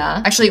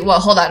Helena. Actually, well,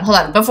 hold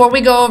on. Before we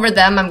go over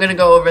them, I'm gonna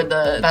go over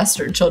the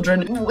bastard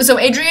children. So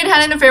Adrian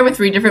had an affair with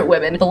 3 different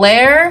women: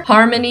 Blair,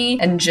 Harmony,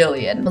 and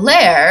Jillian.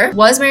 Blair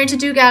was married to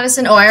Duke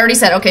Addison. Oh, I already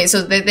said, okay,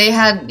 so they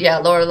had, yeah,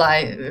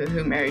 Lorelai,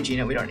 who married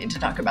Gina. We don't need to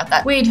talk about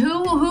that. Wait,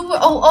 who?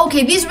 Oh,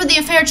 okay, these were the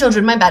affair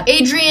children, my bad.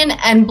 Adrian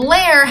and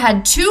Blair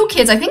had 2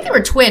 kids. I think they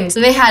were twins.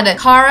 So they had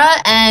Cara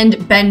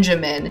and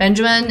Benjamin.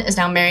 Benjamin is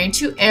now married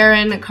to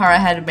Aaron. Cara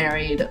had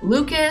married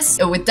Lucas.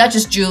 With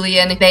Duchess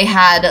Julian, they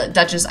had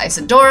Duchess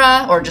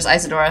Isadora, or just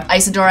Isadora.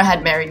 Isadora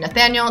had married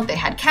Nathaniel. They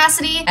had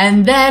Cassidy,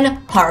 and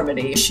then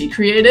Harmony. She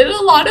created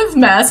a lot of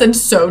mess, and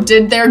so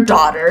did their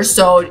daughter.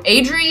 So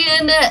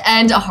Adrian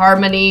and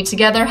Harmony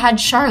together had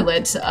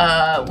Charlotte,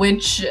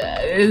 which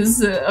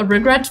is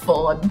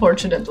regretful,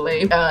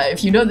 unfortunately.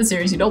 If you know the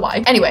series, you know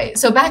why. Anyway,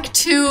 so back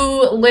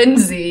to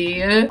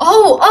Lindsay.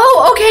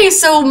 Oh, okay,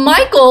 so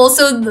Michael,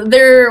 so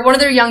they're one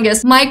of their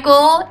youngest.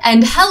 Michael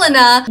and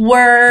Helena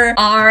were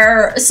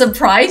our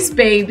surprise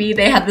baby.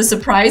 They had the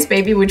surprise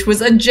baby, which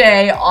was a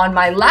J on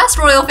my last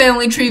royal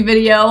family tree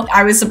video.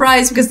 I was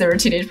surprised because they were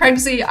teenage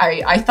pregnancy.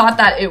 I thought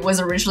that it was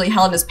originally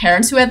Helena's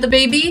parents who had the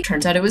baby.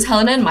 Turns out it was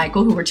Helena and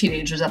Michael, who were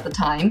teenagers at the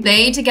time.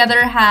 They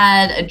together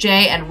had a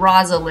J and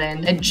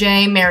Rosalind. A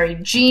J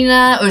married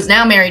Gina, or is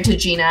now married to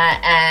Gina,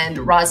 and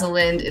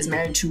Rosalind is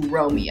married to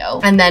Romeo.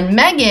 And then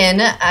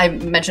Megan, I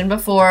mentioned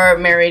before,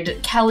 married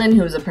Kellen,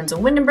 who was a prince of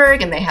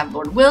Windenburg, and they have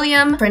Lord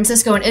William.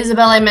 Francisco and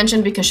Isabel I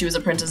mentioned because she was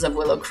a princess of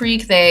Willow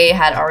Creek. They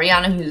had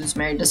Ariana, who's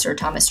married to Sir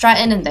Thomas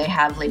Stratton, and they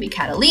have Lady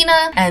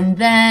Catalina. And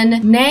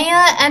then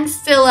Naya and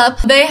Philip,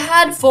 they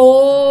had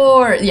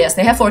 4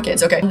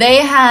 kids, okay. They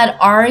had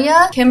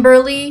Arya,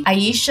 Kimberly,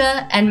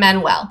 Aisha, and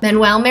Manuel.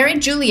 Manuel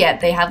married Juliet.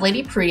 They have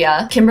Lady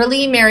Priya.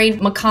 Kimberly married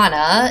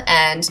Makana,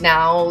 and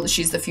now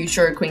she's the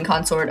future queen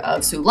consort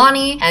of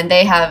Sulani. And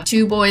they have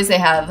 2 boys. They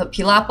have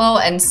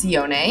Pilapo and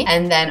Sione.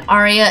 And then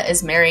Arya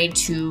is married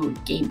to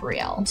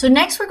Gabriel. So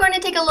next we're going to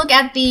take a look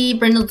at the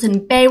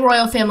Brindleton Bay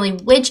royal family,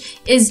 which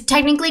is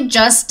technically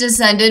just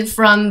descended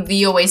from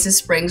the Oasis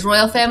Springs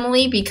royal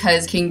family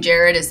because King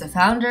Jared is the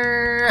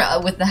founder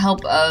with the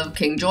help of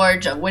King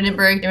George of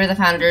Windenburg. They were the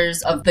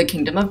founders of the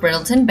Kingdom of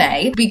Brindleton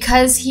Bay.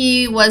 Because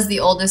he was the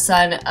oldest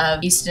son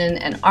of Easton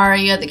and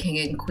Arya, the king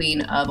and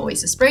queen of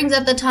Oasis Springs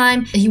at the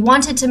time, he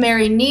wanted to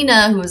marry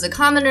Nina, who was a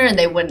commoner, and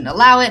they wouldn't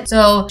allow it.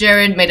 So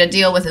Jared made a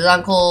deal with his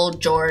uncle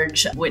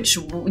George, which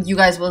you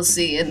guys will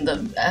see in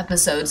the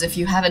episodes if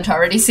you haven't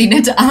already seen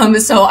it.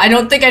 So I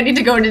don't think I need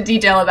to go into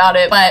detail about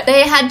it, but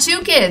they had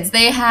 2 kids.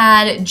 They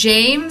had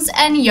James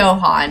and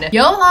Johan.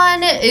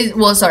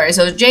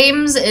 So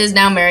James is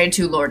now married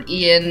to Lord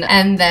Ian,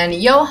 and then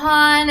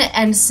Johan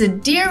and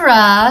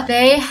Sadira,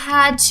 they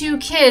had 2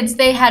 kids.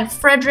 They had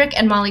Frederick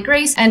and Molly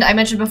Grace, and I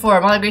mentioned before,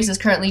 Molly Grace is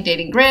currently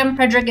dating Graham.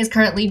 Frederick is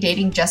currently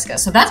dating Jessica.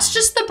 So that's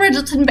just the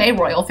Brindleton Bay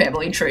royal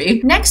family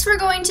tree. Next, we're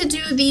going to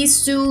do the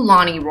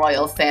Sulani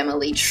royal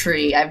family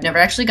tree. I've never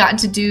actually gotten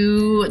to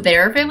do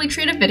their family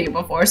tree in a video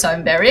before, so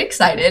I'm very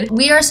excited.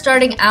 We are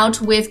starting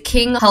out with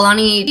King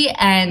Halani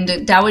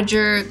and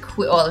Dowager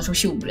Queen. Well,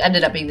 she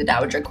ended up being the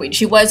Dowager Queen.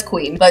 She was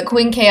queen, but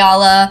Queen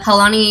Keala.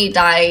 Halani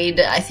died,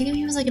 I think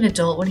he was like an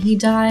adult when he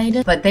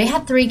died, but they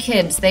had 3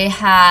 kids. They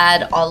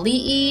had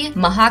Ali'i,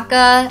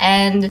 Mahaka,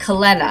 and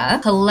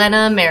Kalena.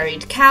 Kalena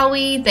married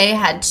Cowie. They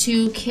had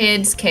 2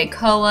 kids,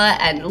 Keikoa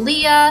and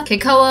Leah.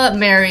 Keikoa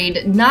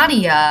married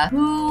Nadia,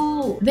 who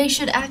also, they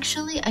should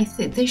actually, I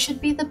think, they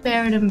should be the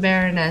Baron and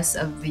Baroness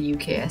of the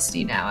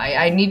UKSD now.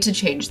 I need to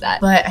change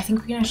that. But I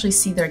think we can actually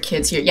see their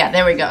kids here. Yeah,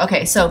 there we go.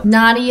 Okay, so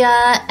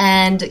Nadia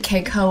and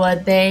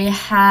Keikoa, they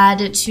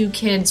had 2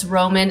 kids,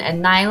 Roman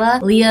and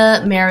Nyla.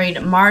 Leah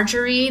married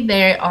Marjorie.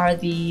 They are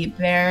the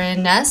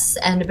Baroness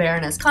and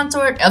Baroness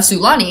consort of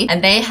Sulani,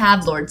 and they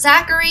have Lord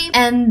Zachary.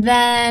 And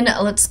then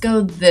let's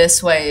go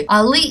this way.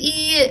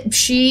 Ali'i,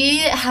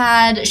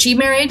 she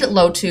married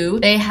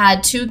Lotu. They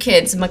had 2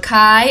 kids,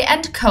 Makai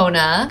and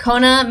Kona.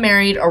 Kona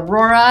married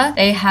Aurora.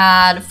 They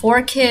had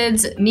 4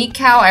 kids,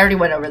 Nikau, I already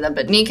went over them,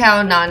 but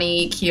Nikau,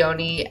 Nani,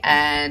 Keone,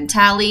 and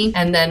Tally.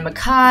 And then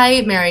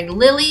Makai married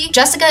Lily.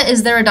 Jessica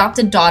is their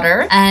adopted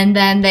daughter. And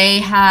then they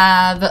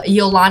have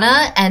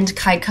Yolana and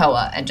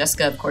Kaikoa. And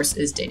Jessica, of course,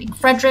 is dating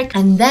Frederick.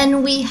 And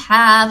then we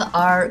have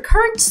our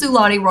current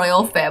Sulani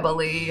royal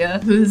family,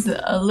 who's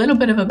a little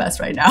bit of a mess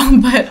right now.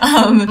 But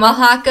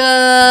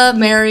Mahaka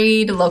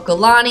married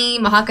Lokalani.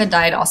 Mahaka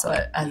died also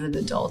as an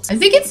adult. I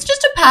think it's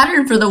just a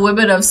pattern for the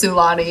women of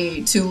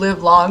Sulani to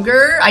live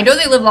longer. I know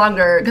they live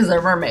longer because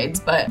they're mermaids,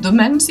 but the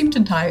men seem to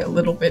die a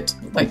little bit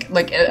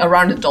like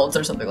around adults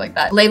or something like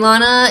that.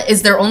 Leilana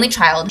is their only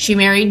child. She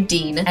married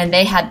Dean, and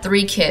they had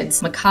 3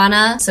 kids,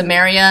 Makana,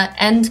 Samaria,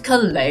 and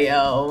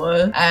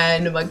Kaleo.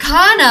 And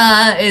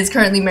Makana is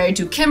currently married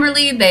to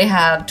Kimberly. They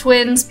have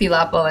twins,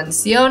 Pilapo and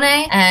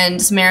Sione,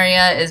 and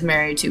Samaria is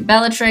married to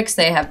Bellatrix.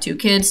 They have 2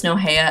 kids,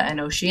 Nohea and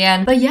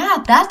Ocean. But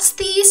yeah, that's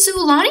the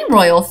Sulani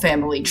royal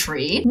family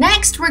tree.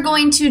 Next, we're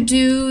going to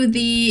do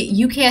the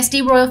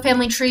UKSD royal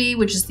family tree,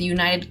 which is the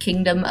United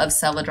Kingdom of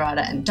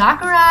Selvadrada and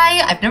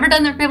Dakarai. I've never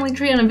done their family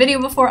tree on a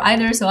video before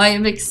either, so I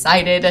am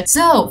excited.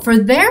 So for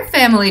their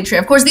family tree,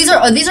 of course, these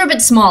are a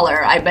bit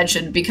smaller, I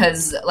mentioned,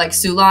 because like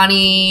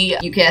Sulani,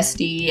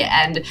 UKSD,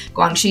 and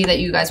Guangxi that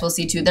you guys will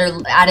see too, they're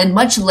added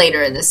much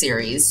later in the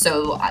series,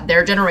 so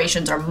their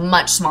generations are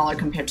much smaller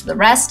compared to the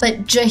rest.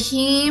 But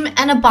Jahim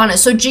and Abana,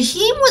 so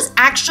Jahim was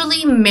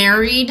actually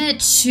married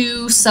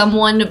to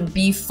someone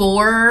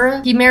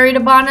before he married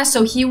Abana,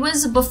 so he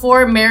was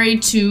before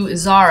married to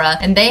Zara,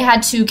 and they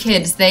had 2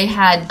 kids. They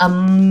had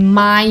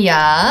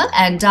Maya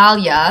and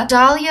Dahlia.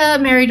 Dahlia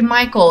married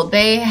Michael.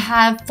 They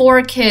have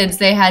 4 kids.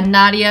 They had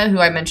Nadia, who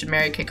I mentioned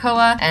married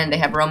Keikoa, and they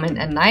have Roman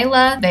and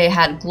Nyla. They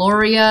had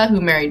Gloria,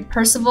 who married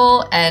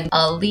Percival, and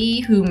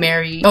Ali, who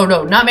married, oh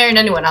no, not married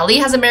anyone. Ali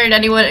hasn't married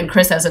anyone, and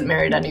Chris hasn't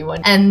married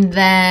anyone. And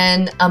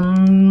then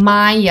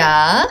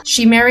Maya,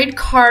 she married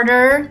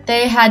Carter.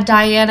 They had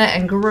Diana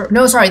and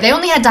no, sorry, they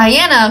only had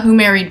Diana, who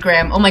married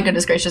Graham. Oh my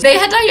goodness gracious. They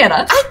had Diana.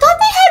 I thought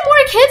they had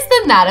more kids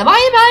than that. Am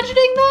I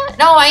imagining that?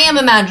 No, I am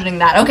imagining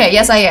that. Okay,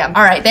 yes I am.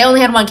 All right, they only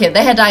had 1 kid.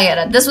 They had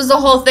Diana. This was the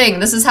whole thing.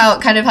 This is how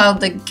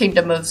the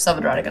kingdom of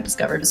Selvadrada got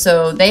discovered.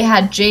 So they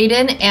had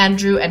Jaden,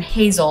 Andrew, and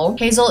Hazel.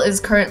 Hazel is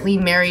currently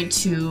married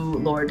to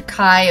Lord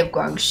Kai of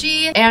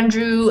Guangxi.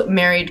 Andrew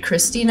married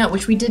Christina,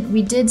 which we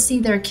did see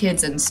their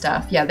kids and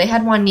stuff. Yeah, they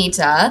had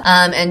Juanita.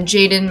 And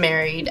Jaden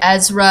married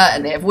Ezra,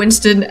 and they have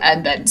Winston,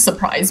 and then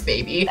surprise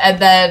baby. And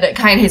then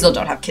Kai and Hazel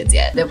don't have kids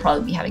yet. They'll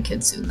probably be having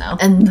kids soon though.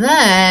 And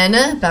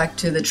then back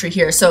to the tree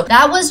here. So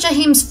that was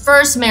Jahim's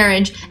first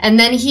marriage, and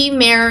then he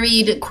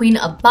married Queen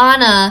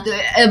Abana.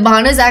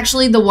 Abana is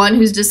actually the one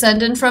who's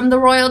descended from the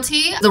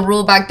royalty. The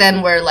rule back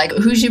then where like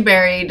who she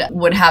married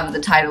would have the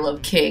title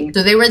of king.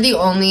 So they were the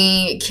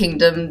only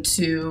kingdom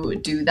to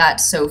do that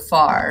so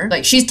far.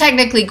 Like she's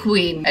technically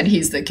queen and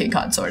he's the king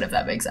consort, if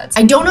that makes sense.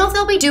 I don't know if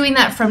they'll be doing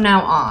that from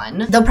now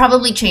on. They'll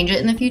probably change it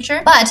in the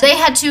future, but they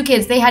had 2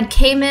 kids. They had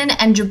Cayman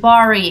and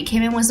Jabari.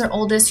 Cayman was their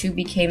oldest, who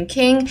became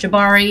king.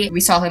 Jabari, we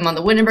saw him on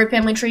the Windenburg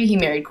family tree. He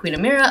married Queen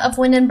Amira of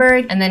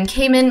Windenburg, and then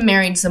Cayman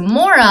married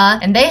Zamora,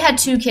 and they had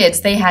 2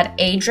 kids. They had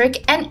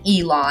Adric and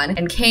Elon.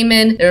 And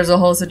Cayman, there's a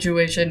whole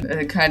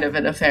situation, kind of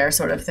an affair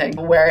sort of thing,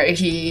 where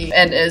he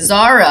and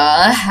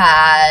Azara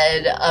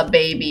had a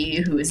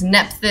baby who is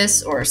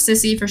Nephthys, or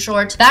Sissy for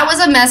short. That was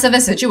a mess of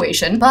a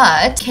situation,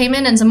 but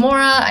Cayman and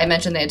Zamora, I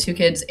mentioned they had 2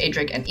 kids,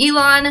 Adric and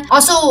Elon.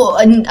 Also,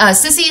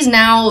 Sissy is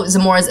now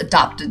Zamora's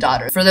adopted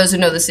daughter. For those who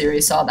know the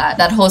series, saw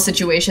that whole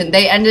situation.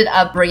 They ended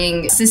up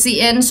bringing Sissy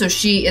in, so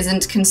she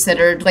isn't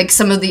considered like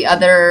some of the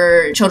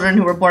other children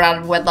who were born out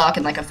of wedlock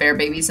and like affair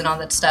babies and all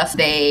that stuff.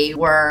 They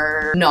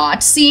were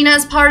not seen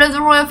as part of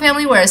the royal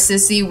family, whereas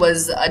Sissy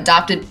was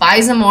adopted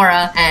by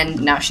Zamora,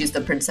 and now she's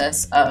the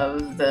princess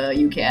of the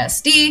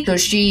UKSD. So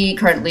she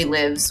currently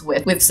lives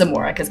with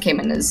Zamora because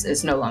Cayman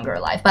is no longer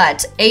alive.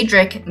 But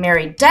Adric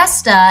married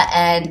Desta,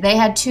 and they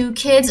had 2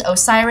 kids,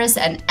 Osiris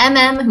and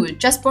MM, who was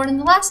just born in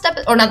the last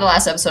episode, or not the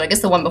last episode, I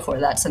guess the one before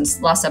that,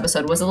 since last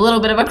episode was a little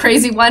bit of a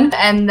crazy one.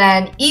 And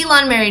then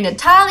Elon married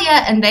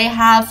Natalia, and they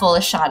have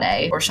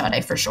Folashade, or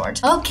Shade for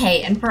short.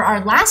 Okay, and for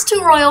our last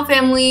 2 royal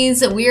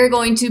families, we are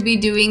going to be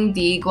doing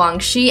the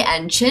Guangxi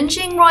and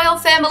Qinqing royal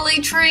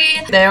family tree.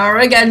 They are,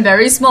 again,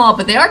 very small,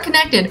 but they are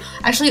connected.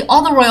 Actually,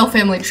 all the royal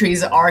family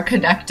trees are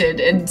connected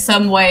in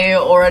some way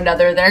or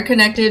another. They're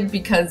connected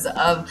because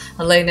of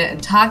Helena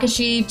and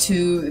Takashi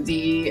to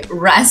the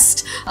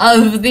rest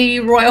of the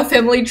royal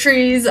family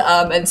trees,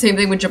 and same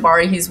thing with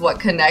Jabari. He's what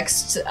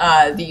connects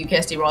the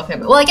UKSD royal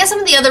family. Well, I guess some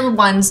of the other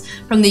ones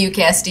from the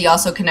UKSD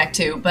also connect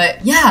to.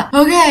 But yeah,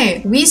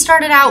 okay. We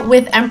started out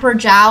with Emperor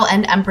Zhao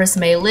and Empress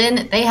Mei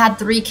Lin. They had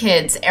 3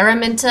 kids,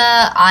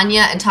 Araminta,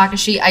 Anya, and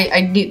Takashi.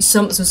 I need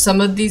so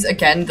some of these,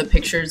 again, the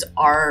pictures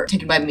are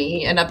taken by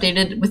me and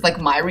updated with like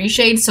my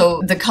reshade,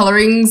 so the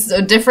coloring's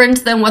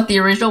different than what the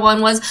original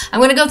one was. I'm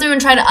gonna go through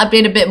and try to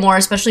update a bit more,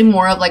 especially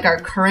more of like our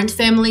current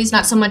families,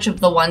 not so much of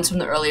the ones from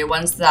the earlier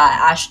ones that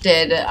Ash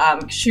did.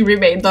 She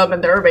remade them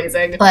and they're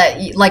amazing.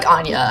 But like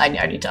Anya, I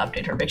need to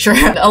update her picture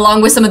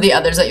along with some of the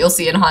others that you'll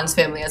see in Han's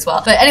family as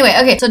well. But anyway,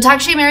 okay, so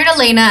Takashi married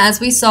Elena, as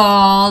we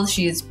saw.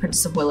 She's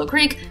Princess of Willow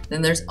Creek.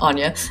 Then there's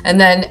Anya. And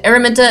then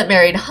Araminta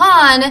married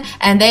Han,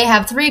 and they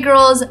have 3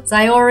 girls,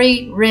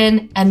 Sayori,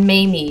 Rin, and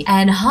Mamie.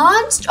 And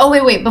Han's, oh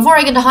wait, before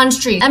I get to Han's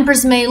tree,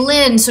 Empress Mei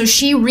Lin, so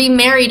she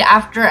remarried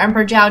after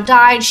Emperor Zhao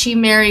died. She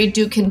married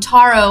Duke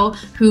Kintaro,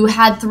 who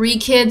had 3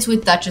 kids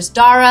with Duchess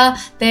Dara.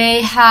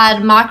 They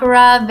had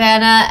Makara,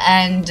 Vanna,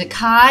 and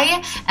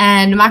Kai.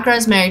 And Makara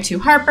is married to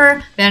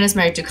Harper, Vanna's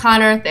married to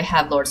Connor. They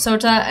have Lord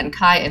Sota, and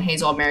Kai and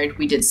Hazel are married.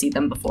 We did see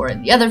them before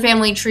in the other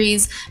family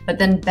trees. But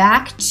then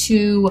back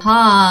to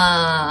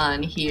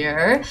Han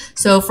here.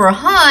 So for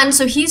Han,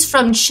 so he's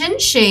from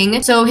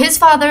Qinxing. So his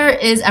father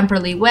is Emperor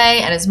Li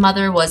Wei, and his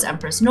mother was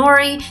Empress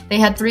Nori. They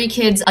had 3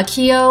 kids,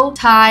 Akio,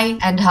 Tai,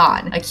 and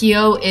Han.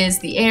 Akio is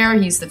the heir.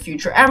 He's the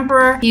future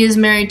emperor. He is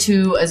married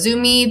to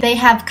Azumi. They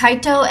have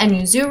Kaito and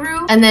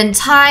Yuzuru. And then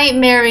Tai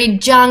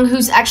married Zhang,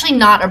 who's actually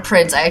not a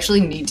prince. I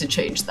actually need to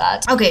change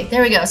that. Okay,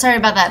 there we go. Sorry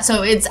about that.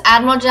 So it's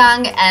Admiral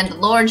Zhang and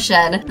Lord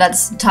Shen.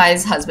 That's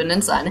Tai's husband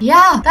and son.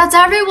 Yeah, that's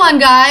everyone,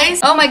 guys.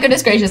 Oh my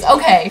goodness gracious.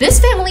 Okay, this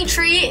family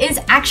tree is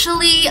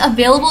actually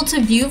available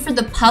to view for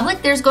the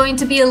public. There's going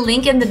to be a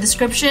link in the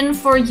description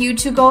for you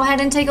to go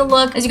ahead and take a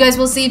look. As you guys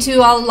will see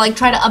too, I'll like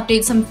try to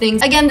update some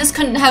things. Again, this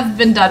couldn't have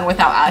been done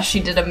without Ash. She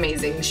did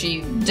amazing.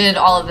 She did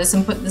all of this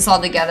and put this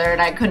all together,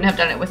 and I couldn't have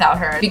done it without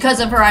her. Because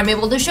of her, I'm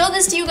able to show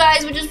this to you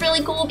guys, which is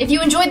really cool. If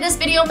you enjoyed this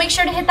video, make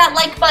sure to hit that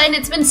like button.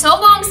 It's been so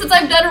long since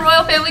I've done a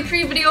royal family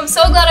tree video. I'm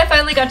so glad I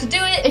finally got to do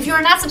it. If you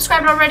are not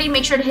subscribed already,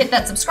 make sure to hit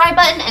that subscribe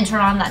button and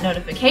turn on that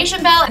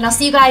notification bell, and I'll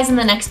see you guys in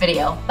the next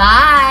video.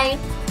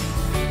 Bye!